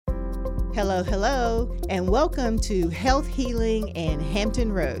Hello, hello, and welcome to Health Healing and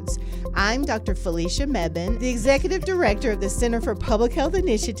Hampton Roads. I'm Dr. Felicia Mebane, the Executive Director of the Center for Public Health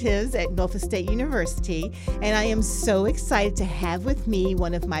Initiatives at Norfolk State University, and I am so excited to have with me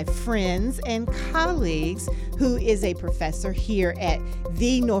one of my friends and colleagues who is a professor here at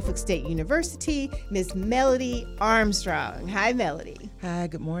the Norfolk State University, Miss Melody Armstrong. Hi, Melody. Hi,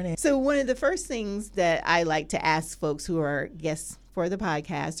 good morning. So one of the first things that I like to ask folks who are guests for the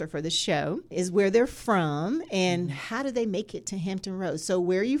podcast or for the show is where they're from and how did they make it to Hampton Roads. So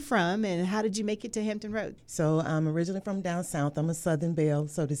where are you from and how did you make it to Hampton Roads? So I'm originally from down south. I'm a Southern Belle,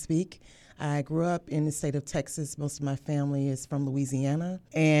 so to speak. I grew up in the state of Texas. Most of my family is from Louisiana.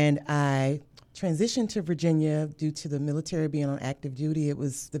 And I transitioned to Virginia due to the military being on active duty. It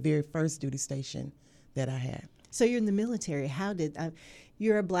was the very first duty station that I had. So you're in the military. How did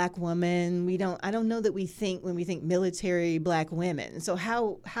you're a black woman? I don't know that we think when we think military black women. So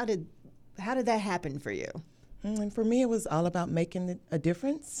how did that happen for you? And for me, it was all about making a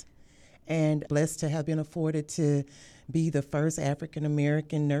difference, and blessed to have been afforded to be the first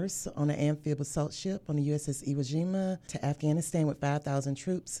African-American nurse on an amphibious assault ship on the USS Iwo Jima to Afghanistan with 5,000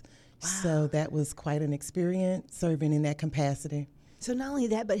 troops. Wow. So that was quite an experience serving in that capacity. So not only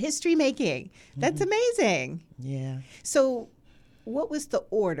that, but history making. That's amazing. Yeah. So what was the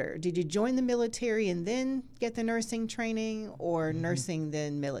order? Did you join the military and then get the nursing training, or nursing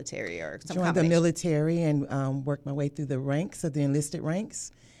then military, or some Joined combination? the military and worked my way through the ranks of the enlisted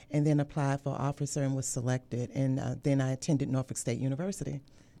ranks, and then applied for officer and was selected. And then I attended Norfolk State University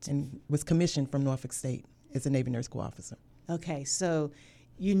and was commissioned from Norfolk State as a Navy Nurse Corps officer. Okay, so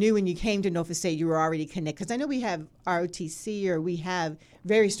you knew when you came to Norfolk State you were already connected, because I know we have ROTC, or we have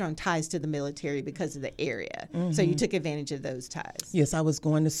very strong ties to the military because of the area. So you took advantage of those ties. Yes, I was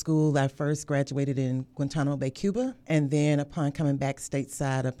going to school. I first graduated in Guantanamo Bay, Cuba, and then upon coming back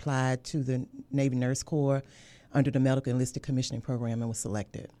stateside, applied to the Navy Nurse Corps under the Medical Enlisted Commissioning Program and was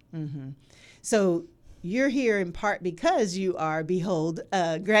selected. So you're here in part because you are, behold,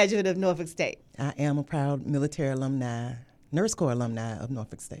 a graduate of Norfolk State. I am a proud military alumni, Nurse Corps alumni of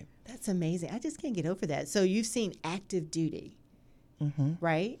Norfolk State. That's amazing. I just can't get over that. So you've seen active duty,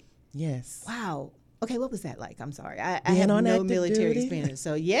 right? Yes. Wow. Okay, what was that like? I'm sorry. I Being have on no active military duty? experience.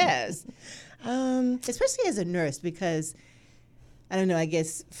 So yes, especially as a nurse, because I don't know, I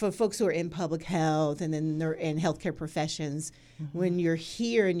guess for folks who are in public health and then in healthcare professions, when you're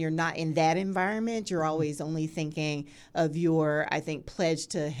here and you're not in that environment, you're always only thinking of your, I think, pledge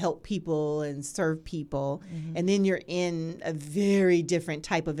to help people and serve people. And then you're in a very different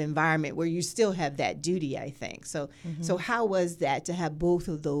type of environment where you still have that duty, I think. So how was that to have both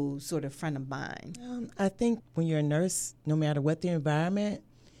of those sort of front of mind? I think when you're a nurse, no matter what the environment,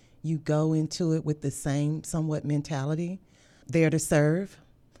 you go into it with the same somewhat mentality. There to serve,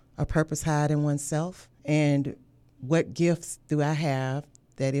 a purpose higher in oneself, and what gifts do I have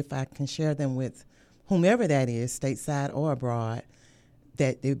that if I can share them with whomever that is, stateside or abroad,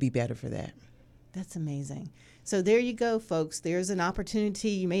 that it would be better for that. That's amazing. So there you go, folks. There's an opportunity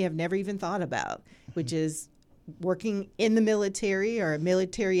you may have never even thought about, which is working in the military or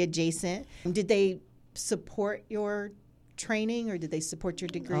military adjacent. Did they support your training, or did they support your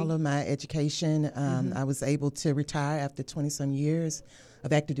degree? All of my education. I was able to retire after 20-some years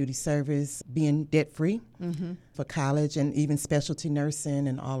of active duty service, being debt-free for college and even specialty nursing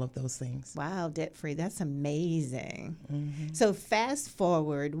and all of those things. Wow, debt-free. That's amazing. So fast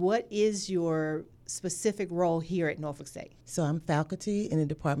forward, what is your specific role here at Norfolk State? So I'm faculty in the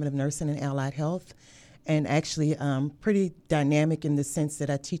Department of Nursing and Allied Health, and actually pretty dynamic in the sense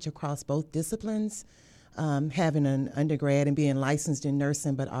that I teach across both disciplines. Having an undergrad and being licensed in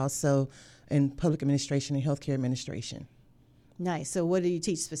nursing, but also in public administration and healthcare administration. Nice. So what do you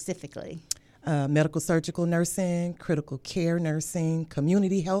teach specifically? Medical surgical nursing, critical care nursing,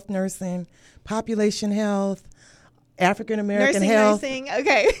 community health nursing, population health, African American health. Nursing,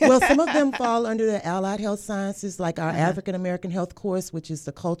 okay. Well, some of them fall under the allied health sciences, like our African American health course, which is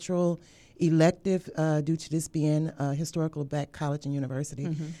the cultural elective due to this being a historical black college and university.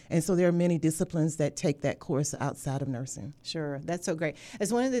 And so there are many disciplines that take that course outside of nursing. Sure. That's so great.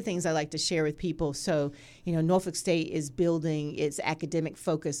 It's one of the things I like to share with people. So, Norfolk State is building its academic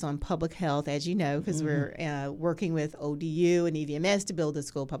focus on public health, as you know, because we're working with ODU and EVMS to build a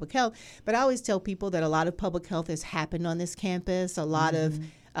school of public health. But I always tell people that a lot of public health has happened on this campus. A lot of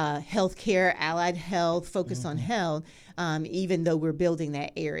healthcare, allied health, focus on health, even though we're building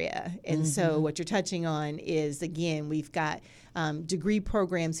that area. And so what you're touching on is, again, we've got degree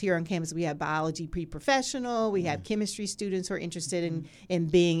programs here on campus. We have biology pre-professional. We have chemistry students who are interested in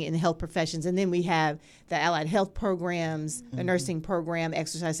being in health professions. And then we have the allied health programs, a nursing program,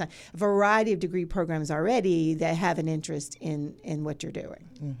 exercise science, a variety of degree programs already that have an interest in what you're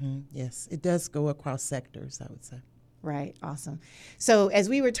doing. Yes, it does go across sectors, I would say. Right. Awesome. So as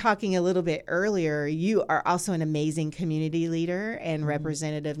we were talking a little bit earlier, you are also an amazing community leader and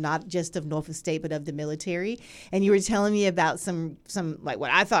representative, not just of Norfolk State, but of the military. And you were telling me about some like what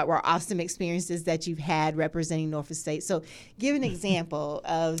I thought were awesome experiences that you've had representing Norfolk State. So give an example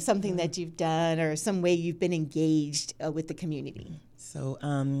of something that you've done or some way you've been engaged with the community. So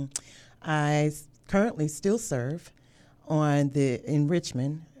I currently still serve in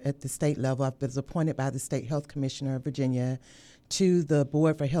Richmond at the state level. I was appointed by the State Health Commissioner of Virginia to the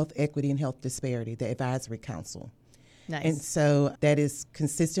Board for Health Equity and Health Disparity, the Advisory Council. Nice. And so that is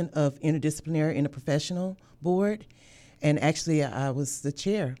consistent of interdisciplinary interprofessional board. And actually, I was the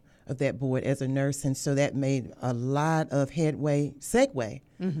chair of that board as a nurse, and so that made a lot of segue,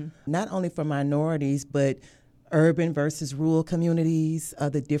 not only for minorities, but urban versus rural communities,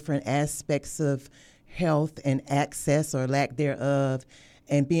 the different aspects of health and access or lack thereof,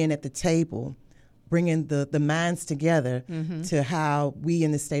 and being at the table, bringing the minds together to how we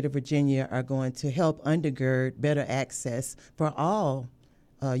in the state of Virginia are going to help undergird better access for all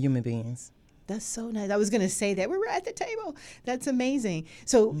human beings. That's so nice. I was going to say that. We were at the table. That's amazing.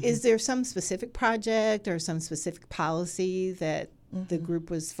 So is there some specific project or some specific policy that the group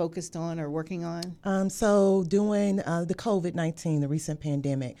was focused on or working on? So during the COVID-19, the recent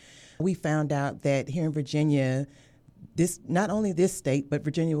pandemic, we found out that here in Virginia, not only this state, but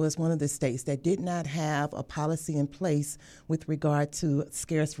Virginia was one of the states that did not have a policy in place with regard to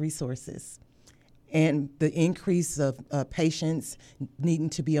scarce resources. And the increase of patients needing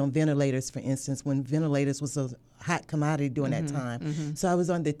to be on ventilators, for instance, when ventilators was a hot commodity during that time. So I was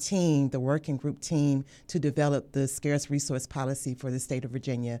on the working group team, to develop the scarce resource policy for the state of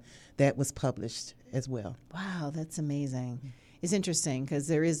Virginia that was published as well. Wow, that's amazing. It's interesting because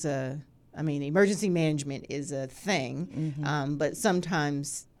there is emergency management is a thing, but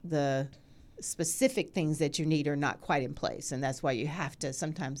sometimes the specific things that you need are not quite in place, and that's why you have to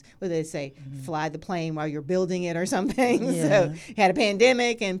sometimes, whether they say fly the plane while you're building it or something. So had a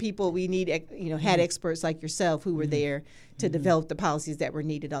pandemic, and had experts like yourself who were there to develop the policies that were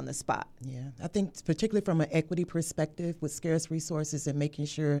needed on the spot. Yeah, I think particularly from an equity perspective with scarce resources and making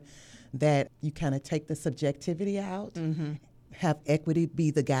sure that you kind of take the subjectivity out, have equity be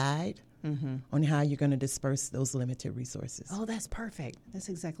the guide on how you're going to disperse those limited resources. Oh, that's perfect. That's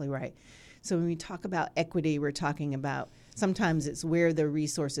exactly right. So when we talk about equity, we're talking about sometimes it's where the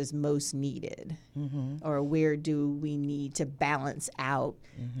resource is most needed, or where do we need to balance out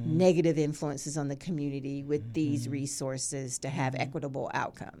negative influences on the community with these resources to have equitable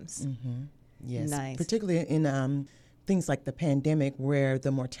outcomes. Yes, nice. Particularly in things like the pandemic, where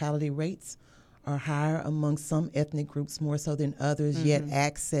the mortality rates are higher among some ethnic groups more so than others, yet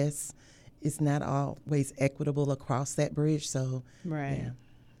access is not always equitable across that bridge. So, right. Yeah.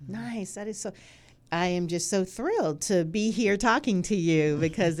 Nice. That is so. I am just so thrilled to be here talking to you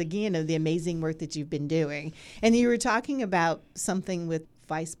because, again, of the amazing work that you've been doing. And you were talking about something with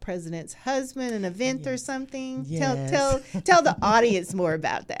Vice President's husband, an event or something. Yes. Tell the audience more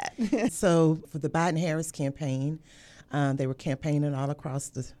about that. So for the Biden-Harris campaign, they were campaigning all across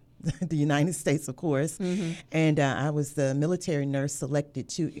the United States, of course. And I was the military nurse selected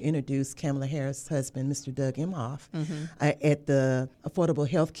to introduce Kamala Harris' husband, Mr. Doug Emhoff, at the Affordable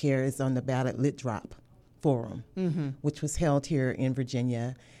Health Care is on the Ballot Lit Drop Forum, which was held here in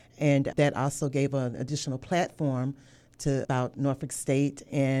Virginia. And that also gave an additional platform about Norfolk State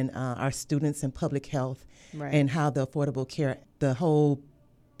and our students in public health, and how the affordable care, the whole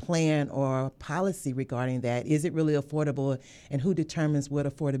plan or policy regarding that, is it really affordable, and who determines what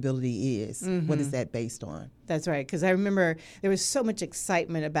affordability is? What is that based on? That's right, because I remember there was so much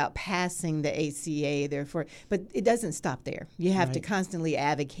excitement about passing the ACA, therefore, but it doesn't stop there. You have to constantly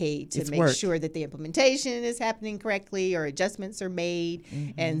advocate to make sure that the implementation is happening correctly or adjustments are made,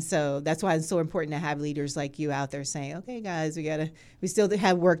 and so that's why it's so important to have leaders like you out there saying, okay, guys, we still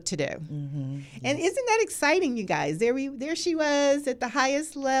have work to do. And isn't that exciting, you guys? There she was at the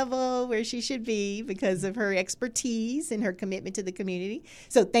highest level where she should be because of her expertise and her commitment to the community.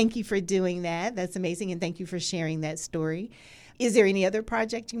 So thank you for doing that. That's amazing, and thank you for sharing that story. Is there any other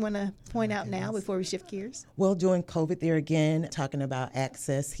project you want to point out now before we shift gears? Well, during COVID there again, talking about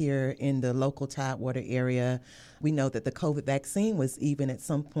access here in the local Tidewater area, we know that the COVID vaccine was even at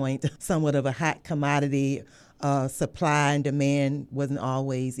some point somewhat of a hot commodity. Supply and demand wasn't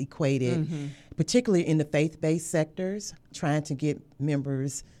always equated, particularly in the faith-based sectors, trying to get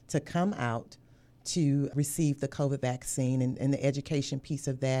members to come out to receive the COVID vaccine and the education piece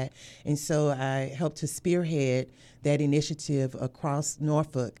of that. And so I helped to spearhead that initiative across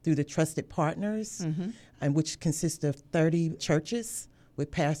Norfolk through the Trusted Partners, and which consists of 30 churches with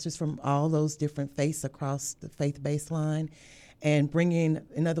pastors from all those different faiths across the faith-based line, and bringing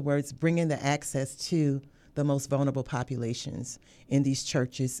the access to the most vulnerable populations in these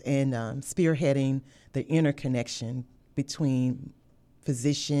churches, and spearheading the interconnection between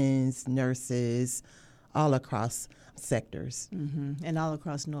physicians, nurses, all across sectors. And all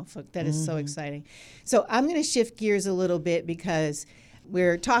across Norfolk. That is so exciting. So I'm going to shift gears a little bit because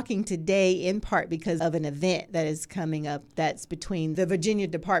we're talking today in part because of an event that is coming up that's between the Virginia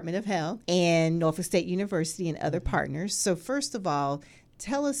Department of Health and Norfolk State University and other partners. So first of all,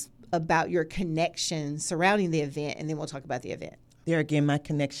 tell us about your connection surrounding the event, and then we'll talk about the event. There again, my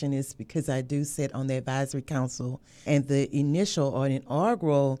connection is because I do sit on the advisory council, and the initial or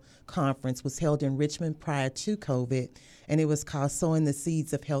inaugural conference was held in Richmond prior to COVID, and it was called Sowing the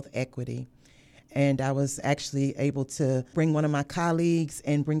Seeds of Health Equity. And I was actually able to bring one of my colleagues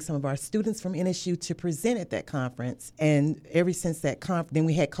and bring some of our students from NSU to present at that conference. And ever since that conference, then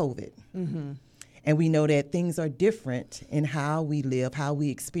we had COVID. And we know that things are different in how we live, how we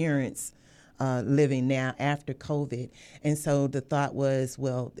experience living now after COVID. And so the thought was,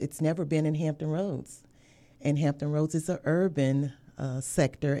 well, it's never been in Hampton Roads. And Hampton Roads is an urban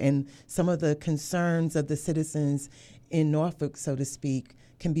sector. And some of the concerns of the citizens in Norfolk, so to speak,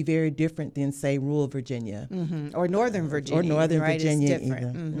 can be very different than, say, rural Virginia. Or Northern Virginia. Or Northern right? Virginia. It's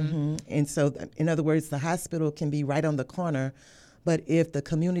different. And so, in other words, the hospital can be right on the corner, but if the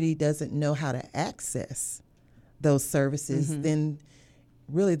community doesn't know how to access those services, then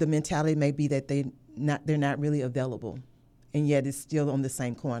really the mentality may be that they're not really available, and yet it's still on the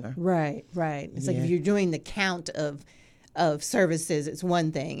same corner. Right. It's like if you're doing the count of services, it's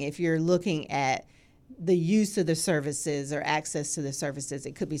one thing. If you're looking at the use of the services or access to the services,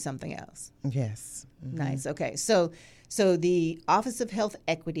 it could be something else. Yes. Nice. Okay. So the Office of Health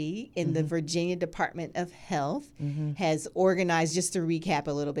Equity in the Virginia Department of Health has organized, just to recap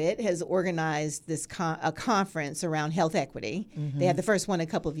a little bit, has organized this a conference around health equity. They had the first one a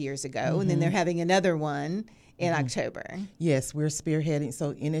couple of years ago, and then they're having another one in October. Yes, we're spearheading.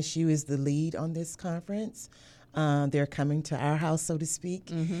 So NSU is the lead on this conference. They're coming to our house, so to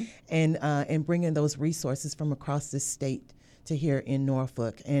speak, and bringing those resources from across the state to here in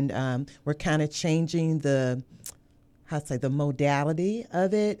Norfolk. And we're kind of changing the modality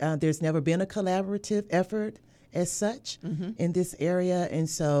of it. There's never been a collaborative effort as such in this area. And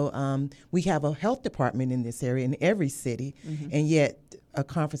so we have a health department in this area in every city, and yet a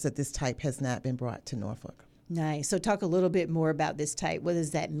conference of this type has not been brought to Norfolk. Nice. So talk a little bit more about this type. What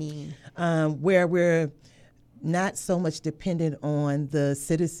does that mean? Where we're not so much dependent on the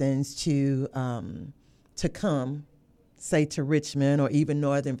citizens to come, say, to Richmond or even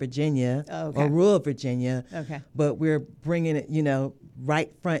Northern Virginia or rural Virginia, but we're bringing it,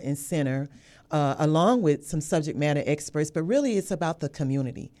 right front and center, along with some subject matter experts. But really, it's about the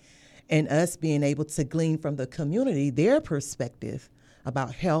community and us being able to glean from the community their perspective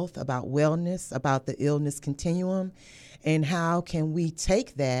about health, about wellness, about the illness continuum, and how can we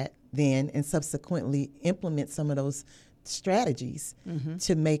take that then and subsequently implement some of those strategies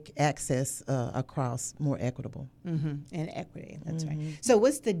to make access across more equitable. And equity, that's right. So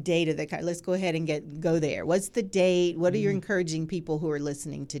what's the date of the let's go ahead and go there. What's the date? What are you encouraging people who are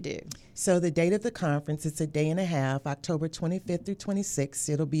listening to do? So the date of the conference, it's a day and a half, October 25th through 26th.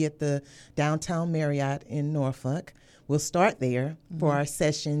 It'll be at the downtown Marriott in Norfolk. We'll start there for our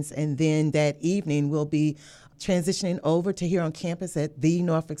sessions, and then that evening we'll be transitioning over to here on campus at the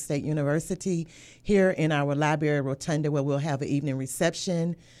Norfolk State University, here in our library rotunda, where we'll have an evening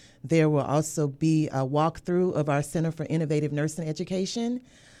reception. There will also be a walkthrough of our Center for Innovative Nursing Education,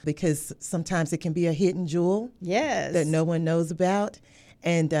 because sometimes it can be a hidden jewel that no one knows about.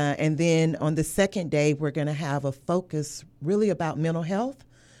 And then on the second day, we're going to have a focus really about mental health.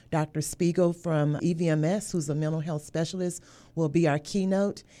 Dr. Spiegel from EVMS, who's a mental health specialist, will be our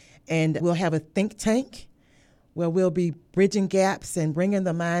keynote. And we'll have a think tank where we'll be bridging gaps and bringing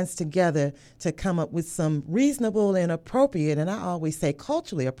the minds together to come up with some reasonable and appropriate, and I always say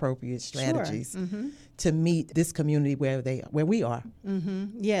culturally appropriate strategies to meet this community where we are.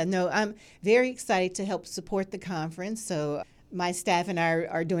 Yeah, no, I'm very excited to help support the conference. So my staff and I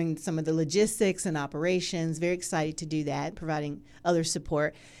are doing some of the logistics and operations. Very excited to do that, providing other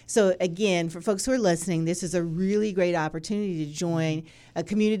support. So again, for folks who are listening, this is a really great opportunity to join a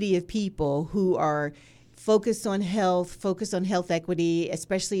community of people who are focused on health equity,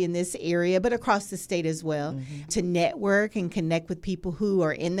 especially in this area, but across the state as well, to network and connect with people who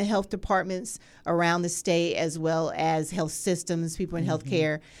are in the health departments around the state, as well as health systems, people in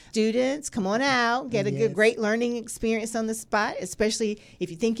healthcare. Students, come on out, get a great learning experience on the spot, especially if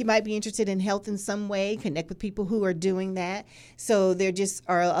you think you might be interested in health in some way, connect with people who are doing that. So there just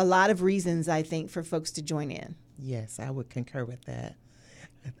are a lot of reasons, I think, for folks to join in. Yes, I would concur with that.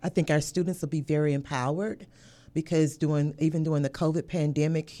 I think our students will be very empowered because even during the COVID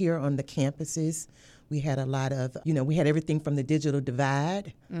pandemic here on the campuses, we had a lot of, we had everything from the digital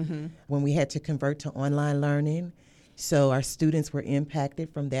divide when we had to convert to online learning. So our students were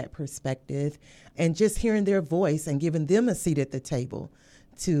impacted from that perspective, and just hearing their voice and giving them a seat at the table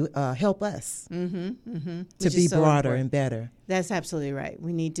to help us to be so broader important. And better. That's absolutely right.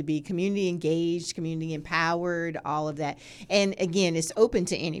 We need to be community engaged, community empowered, all of that. And again, it's open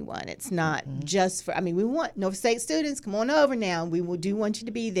to anyone. It's not just for, we want Norfolk State students, come on over now. We do want you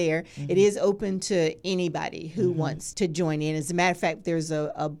to be there. It is open to anybody who wants to join in. As a matter of fact, there's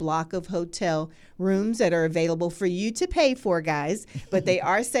a block of hotel rooms that are available for you to pay for, guys, but they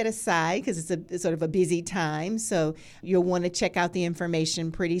are set aside because it's sort of a busy time. So you'll want to check out the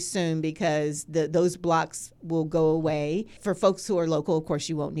information pretty soon because those blocks will go away. For folks who are local, of course,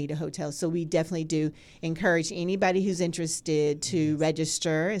 you won't need a hotel. So we definitely do encourage anybody who's interested to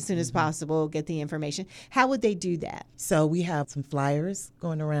register as soon as possible, get the information. How would they do that? So we have some flyers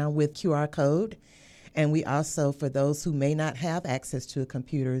going around with QR code. And we also, for those who may not have access to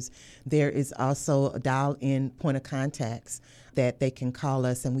computers, there is also a dial-in point of contacts that they can call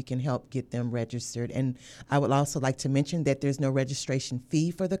us and we can help get them registered. And I would also like to mention that there's no registration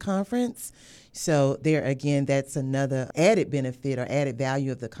fee for the conference. So there again, that's another added benefit or added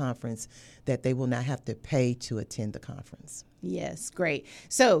value of the conference, that they will not have to pay to attend the conference. Yes, great.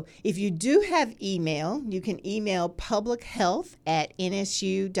 So if you do have email, you can email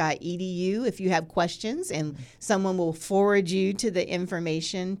publichealth@nsu.edu if you have questions, and someone will forward you to the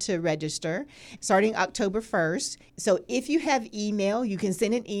information to register starting October 1st. So if you have email, you can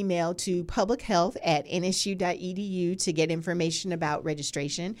send an email to publichealth@nsu.edu to get information about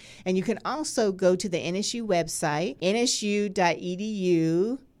registration. And you can also go to the NSU website,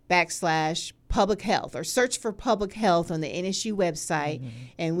 nsu.edu/public health, or search for public health on the NSU website,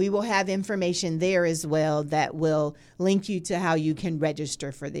 and we will have information there as well that will link you to how you can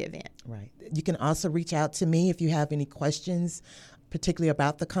register for the event. Right. You can also reach out to me if you have any questions, particularly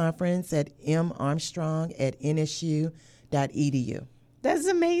about the conference, at marmstrong@nsu.edu. That's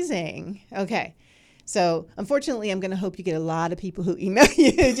amazing. Okay. So unfortunately, I'm going to hope you get a lot of people who email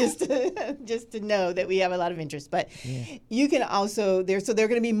you just to know that we have a lot of interest. But you can also, there are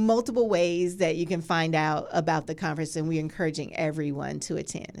going to be multiple ways that you can find out about the conference, and we're encouraging everyone to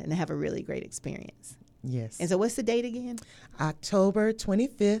attend and have a really great experience. Yes. And so what's the date again? October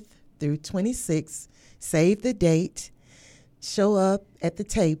 25th through 26th. Save the date. Show up at the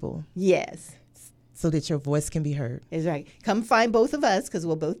table. Yes. So that your voice can be heard. That's right. Come find both of us because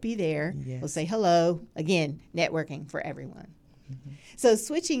we'll both be there. Yes. We'll say hello. Again, networking for everyone. So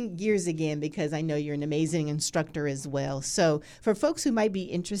switching gears again, because I know you're an amazing instructor as well. So for folks who might be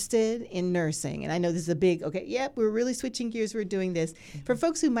interested in nursing, and I know this is a big, we're really switching gears, we're doing this. For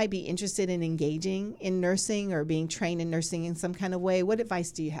folks who might be interested in engaging in nursing or being trained in nursing in some kind of way, what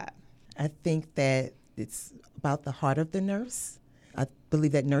advice do you have? I think that it's about the heart of the nurse. I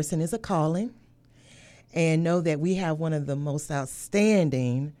believe that nursing is a calling. And know that we have one of the most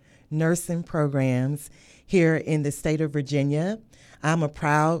outstanding nursing programs here in the state of Virginia. I'm a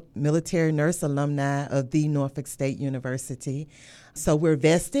proud military nurse alumni of the Norfolk State University. So we're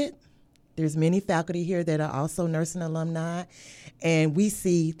vested. There's many faculty here that are also nursing alumni, and we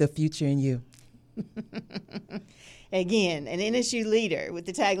see the future in you. Again, an NSU leader with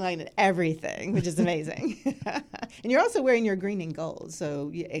the tagline and everything, which is amazing. And you're also wearing your green and gold.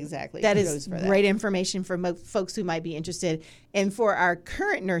 So, yeah, exactly. That is great information for folks who might be interested. And for our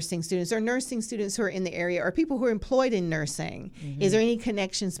current nursing students or nursing students who are in the area or people who are employed in nursing, is there any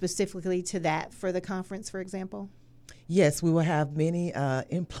connection specifically to that for the conference, for example? Yes, we will have many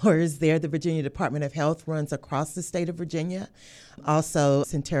employers there. The Virginia Department of Health runs across the state of Virginia. Also,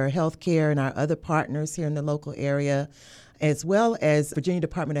 Centera Healthcare and our other partners here in the local area, as well as Virginia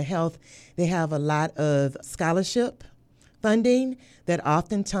Department of Health. They have a lot of scholarship funding that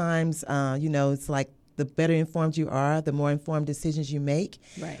oftentimes, it's like the better informed you are, the more informed decisions you make.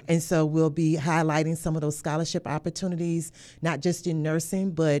 Right. And so we'll be highlighting some of those scholarship opportunities, not just in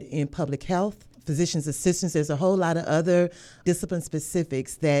nursing, but in public health, physician's assistants. There's a whole lot of other discipline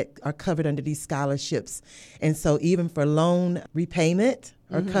specifics that are covered under these scholarships. And so even for loan repayment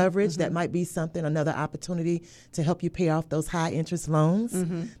or coverage, that might be something, another opportunity to help you pay off those high interest loans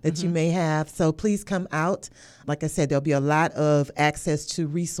that you may have. So please come out. Like I said, there'll be a lot of access to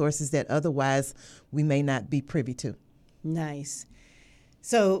resources that otherwise we may not be privy to. Nice.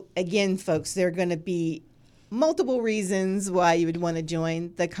 So again, folks, there are going to be multiple reasons why you would want to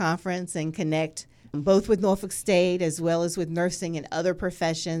join the conference and connect both with Norfolk State as well as with nursing and other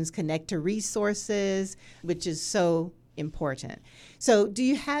professions, connect to resources, which is so important. So do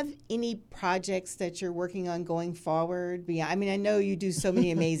you have any projects that you're working on going forward? I mean, I know you do so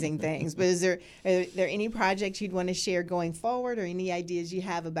many amazing things, but are there any projects you'd want to share going forward, or any ideas you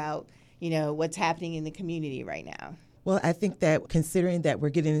have about, what's happening in the community right now? Well, I think that considering that we're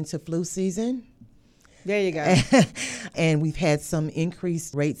getting into flu season, there you go. And we've had some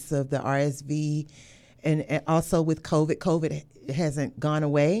increased rates of the RSV, and also with COVID hasn't gone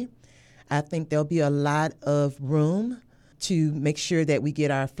away. I think there'll be a lot of room to make sure that we get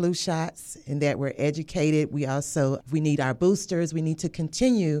our flu shots and that we're educated. We need our boosters. We need to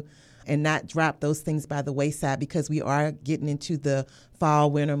continue and not drop those things by the wayside, because we are getting into the fall,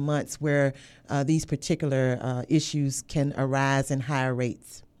 winter months where these particular issues can arise in higher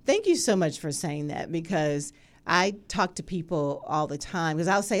rates. Thank you so much for saying that, because I talk to people all the time, because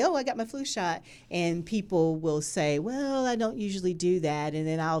I'll say, I got my flu shot, and people will say, well, I don't usually do that, and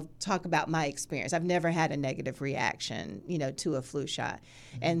then I'll talk about my experience. I've never had a negative reaction, to a flu shot.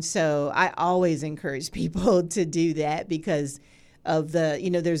 And so I always encourage people to do that, because of the,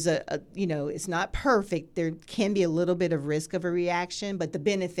 there's it's not perfect. There can be a little bit of risk of a reaction, but the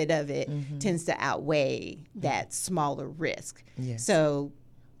benefit of it tends to outweigh that smaller risk. Yes. So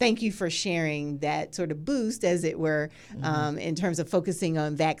thank you for sharing that sort of boost, as it were, in terms of focusing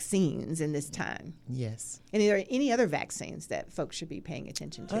on vaccines in this time. Yes. And are there any other vaccines that folks should be paying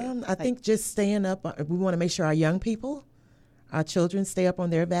attention to? I think just staying up. We want to make sure our young people, our children, stay up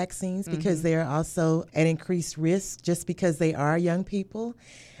on their vaccines, because they're also at increased risk just because they are young people.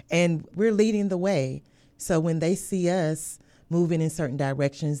 And we're leading the way. So when they see us moving in certain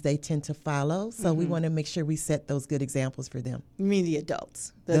directions, they tend to follow. So we want to make sure we set those good examples for them. You mean the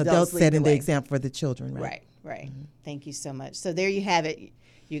adults? The adults setting the example for the children, right? Right. Thank you so much. So there you have it,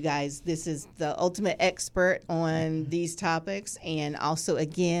 you guys. This is the ultimate expert on these topics, and also,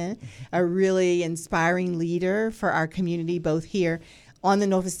 again, a really inspiring leader for our community, both here on the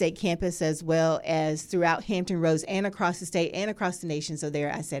Norfolk State campus as well as throughout Hampton Roads and across the state and across the nation. So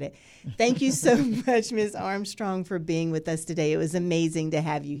there, I said it. Thank you so much, Ms. Armstrong, for being with us today. It was amazing to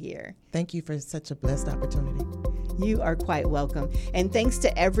have you here. Thank you for such a blessed opportunity. You are quite welcome. And thanks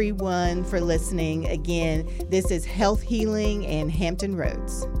to everyone for listening. Again, this is Health Healing and Hampton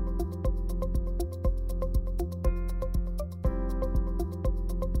Roads.